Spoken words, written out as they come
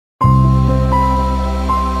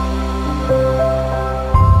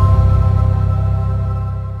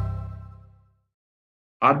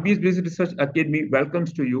RBS Basic Research Academy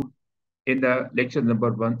welcomes to you in the lecture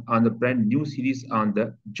number 1 on the brand new series on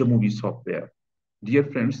the Jamovi software. Dear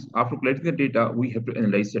friends, after collecting the data, we have to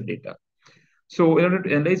analyze the data. So in order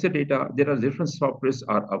to analyze the data, there are different softwares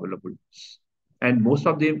are available, and most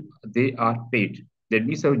of them they are paid. That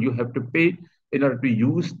means that you have to pay in order to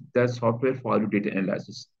use the software for your data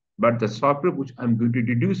analysis. But the software which I'm going to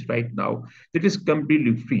introduce right now, that is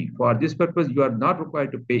completely free. For this purpose, you are not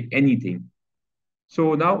required to pay anything.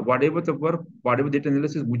 So now, whatever the work, whatever data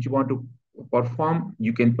analysis which you want to perform,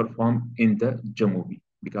 you can perform in the Jamovi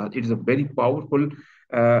because it is a very powerful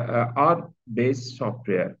R-based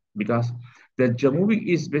software. Because the Jamovi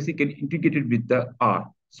is basically integrated with the R.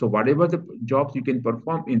 So whatever the jobs you can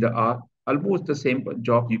perform in the R, almost the same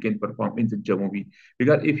job you can perform in the Jamovi.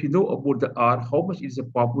 Because if you know about the R, how much is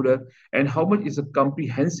popular and how much is a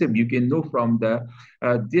comprehensive, you can know from the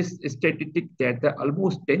this statistic that the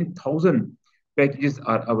almost 10,000 packages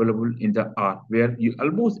are available in the R, where you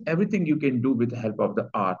almost everything you can do with the help of the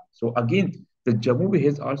R. So again, the Jamovi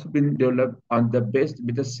has also been developed on the best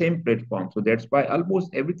with the same platform. So that's why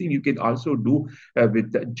almost everything you can also do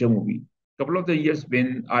with the Jamovi. Couple of the years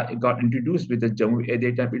when I got introduced with the Jamovi, at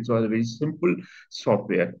that time it was a very simple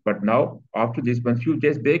software. But now, after this, one few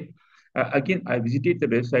days back, again I visited the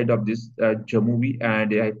website of this Jamovi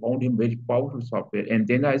and I found him very powerful software. And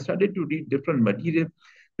then I started to read different material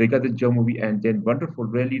regarding the Jamovi, and then wonderful.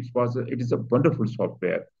 Really, it is a wonderful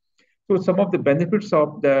software. So some of the benefits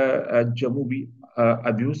of the Jamovi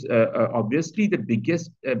abuse, obviously the biggest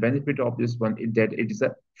benefit of this one is that it is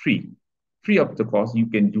a free of the cost. You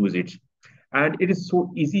can use it, and it is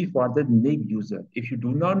so easy for the new user. If you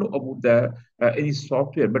do not know about the any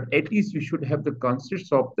software, but at least you should have the concepts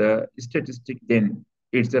of the statistic, then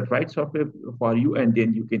it's the right software for you, and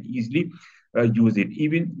then you can easily use it,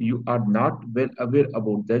 even you are not well aware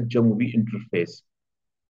about the Jamovi interface.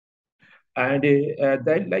 And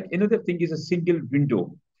that, like another thing is a single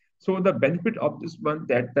window. So the benefit of this one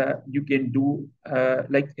that you can do,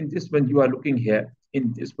 like in this one you are looking here,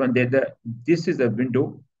 in this one that this is a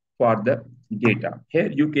window for the data.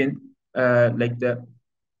 Here you can like the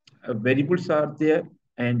variables are there,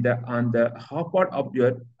 and on the half part of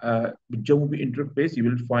your Jamovi interface, you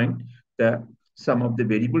will find the some of the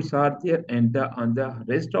variables are there, and on the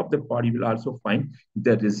rest of the part, you will also find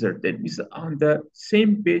the result. That means on the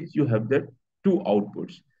same page, you have the two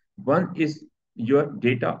outputs. One is your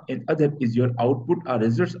data, and other is your output or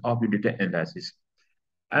results of your data analysis.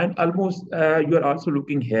 And almost you are also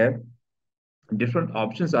looking here, different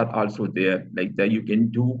options are also there, like that you can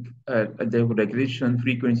do the regression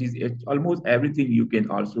frequencies. It's almost everything you can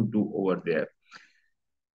also do over there.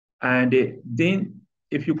 And then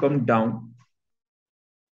if you come down,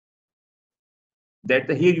 that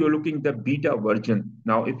here you're looking the beta version.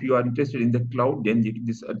 Now if you are interested in the cloud, then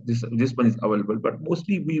this one is available, but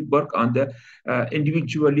mostly we work on the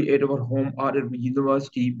individually at our home or at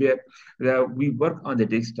university, where we work on the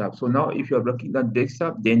desktop. So now if you are working on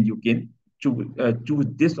desktop, then you can choose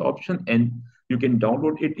this option, and you can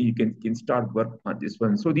download it. You can start work on this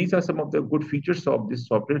one. So these are some of the good features of this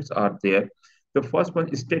software are there. The first one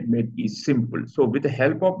is statement is simple. So with the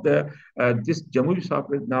help of the this Jamovi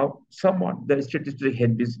software, now somewhat the statistical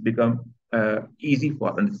head is become easy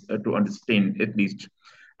for to understand at least.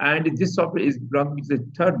 And this software is belonging to the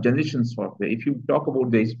third generation software. If you talk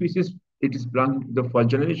about the species, it is belonging to the first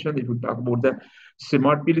generation. If you talk about the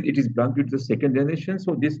smart period, it is belonging to the second generation.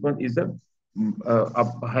 So this one is a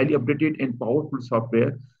highly updated and powerful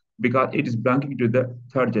software because it is belonging to the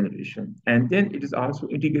third generation. And then it is also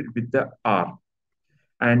integrated with the R.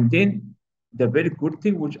 And then the very good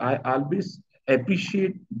thing, which I always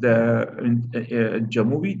appreciate the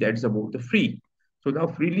Jamovi, that's about the free. So now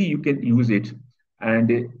freely you can use it.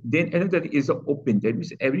 And then another is open. That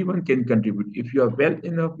means everyone can contribute. If you are well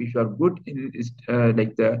enough, if you are good in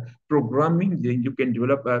like the programming, then you can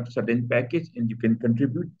develop a certain package and you can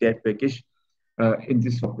contribute that package in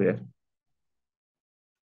this software.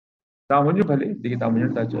 तामुन्यो भले देखिए तामुन्यो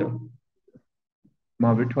ताजा So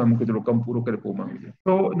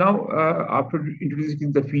now, after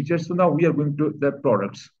introducing the features, so now we are going to the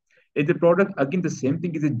products. In the product, again, the same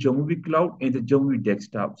thing is the Jamovi Cloud and the Jamovi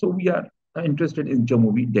Desktop. So we are interested in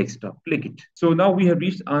Jamovi Desktop. Click it. So now we have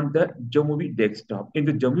reached on the Jamovi Desktop. In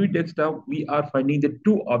the Jamovi Desktop, we are finding the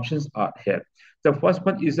two options are here. The first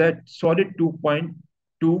one is a solid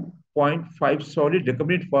 2.2.5 solid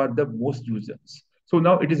recommended for the most users. So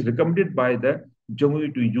now it is recommended by the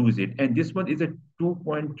Jamovi to use it. And this one is a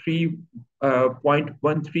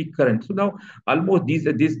 2.3.13 current. So now almost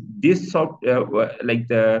this soft like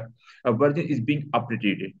the version is being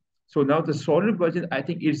updated. So now the solid version, I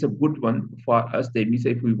think it's a good one for us. That means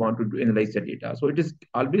if we want to analyze the data. So it is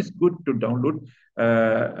always good to download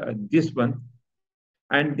this one.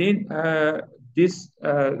 And then this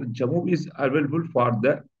Jamovi is available for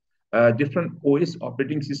the different OS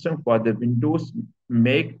operating system for the Windows,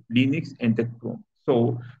 Mac, Linux, and the Chrome.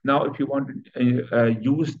 So now if you want to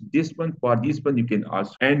use this one for this one, you can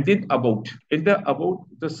ask. And then about, in the about,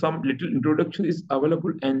 the some little introduction is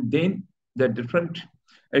available, and then the different,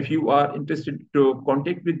 if you are interested to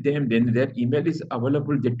contact with them, then their email is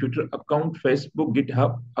available, their Twitter account, Facebook,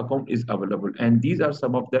 GitHub account is available. And these are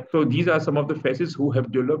some of the faces who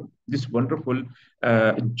have developed this wonderful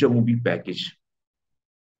Jamovi package.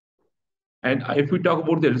 And if we talk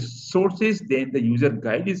about the resources, then the user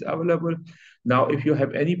guide is available. Now, if you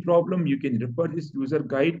have any problem, you can refer this user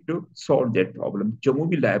guide to solve that problem.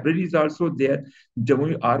 Jamovi library is also there.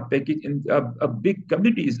 Jamovi R package, and a big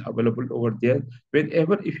community is available over there.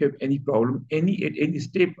 Whenever, if you have any problem, at any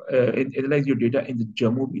step in analyze your data in the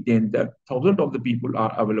Jamovi, then the thousands of the people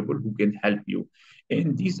are available who can help you.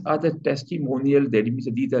 And these are the testimonial, that means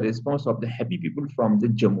these are response of the happy people from the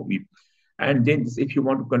Jamovi. And then if you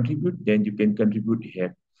want to contribute, then you can contribute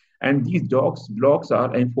here. And these docs, blogs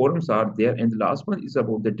are and forums are there. And the last one is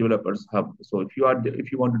about the developers hub. So if you want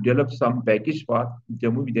to develop some package for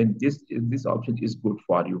Jamovi, then this option is good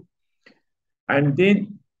for you. And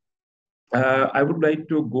then I would like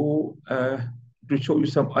to go to show you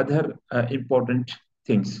some other important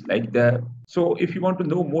things like the. So if you want to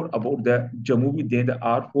know more about the Jamovi, then the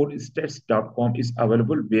r4stats.com is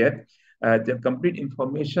available, where the complete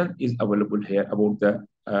information is available here about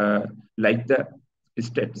the like the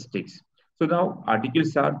statistics. So now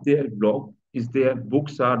articles are there, blog is there,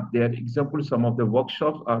 books are there, example, some of the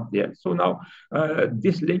workshops are there. So now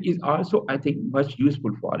this link is also, I think, much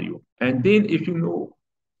useful for you. And then if you know,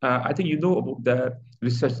 I think you know about the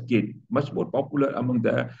ResearchGate, much more popular among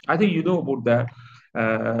the, I think you know about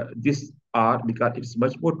the this R because it's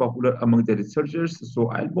much more popular among the researchers. So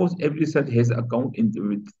almost every research has account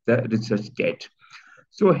with the ResearchGate.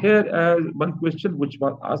 So here, one question which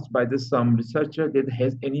was asked by some researcher, that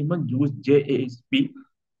has anyone used JASP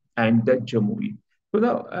and the Jamovi? So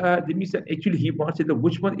now, the means that actually he wants to know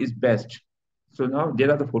which one is best. So now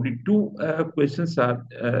there are the 42 questions are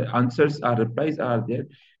answers are replies are there,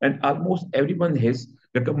 and almost everyone has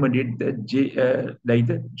recommended the like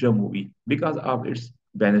the Jamovi because of its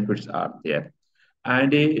benefits are there.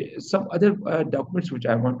 And some other documents which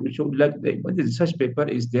I want to show, like the research paper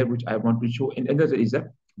is there, which I want to show, and another is a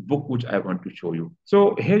book which I want to show you.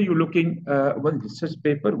 So here you're looking one research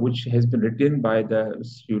paper which has been written by the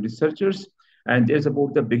few researchers, and there's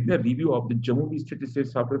about the beginner review of the Jamovi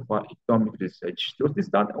statistical software for economic research. So this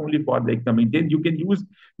is not only for the economic, then you can use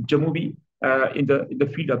Jamovi in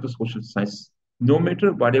the field of the social science. No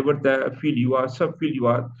matter whatever the field you are, subfield you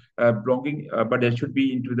are belonging, but there should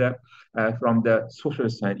be into the from the social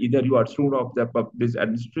science. Either you are student of the public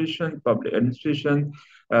administration,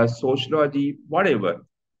 sociology, whatever.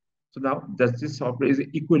 So now this software is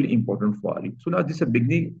equally important for you. So now this is a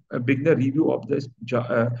beginner review of this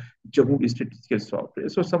Jamovi statistical software.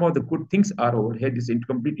 So some of the good things are over here. This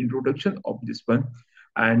incomplete introduction of this one,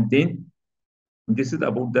 and then this is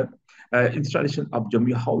about the installation of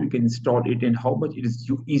Jamovi, how you can install it and how much it is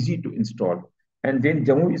easy to install. And then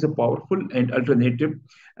Jamovi is a powerful and alternative,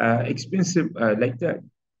 expensive, like the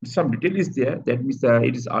some detail is there. That means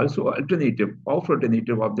it is also powerful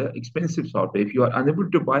alternative of the expensive software. If you are unable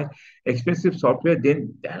to buy expensive software,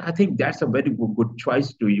 then I think that's a very good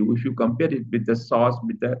choice to you. If you compare it with the SaaS,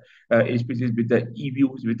 with the SPSS, with the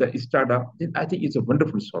eViews, with the startup, then I think it's a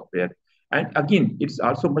wonderful software. And again, it's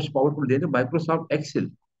also much powerful than the Microsoft Excel.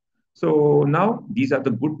 So now these are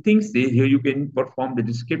the good things. Here you can perform the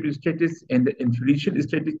descriptive statistics and the inflation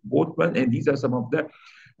statistics, both one. And these are some of the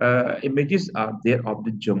images are there of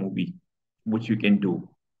the Jamovi, which you can do.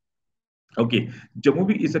 Okay,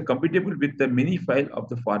 Jamovi is a compatible with the mini file of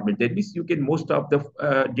the format. That means you can most of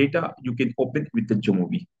the data you can open with the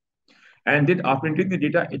Jamovi. And then after entering the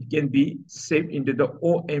data, it can be saved into the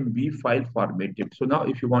OMV file format. So now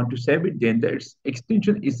if you want to save it, then the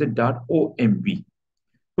extension is the .omv.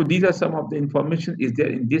 So these are some of the information is there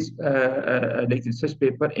in this like research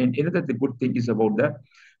paper. And another the good thing is about the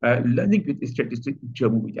learning with statistics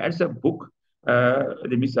Jamovi. That's a book.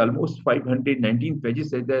 There is almost 519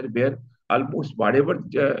 pages there, where almost whatever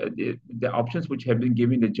the options which have been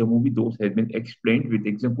given in the Jamovi, those have been explained with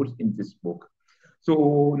examples in this book.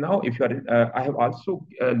 So now, if you are, I have also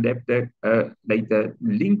left the like the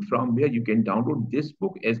link from where you can download this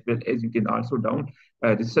book, as well as you can also download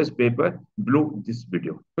research paper below this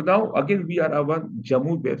video. So now again, we are our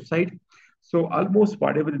Jamovi website. So almost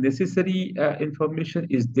whatever the necessary information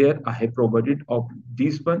is there, I have provided of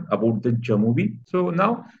this one about the Jamovi. So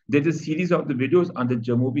now there's a series of the videos on the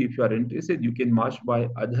Jamovi. If you are interested, you can watch by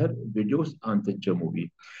other videos on the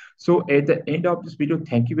Jamovi. So at the end of this video,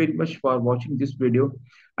 thank you very much for watching this video.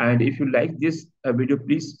 And if you like this video,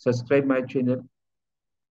 please subscribe my channel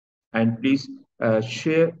and please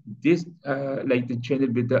share this like the channel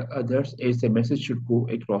with the others as the message should go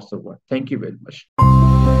across the world. Thank you very much.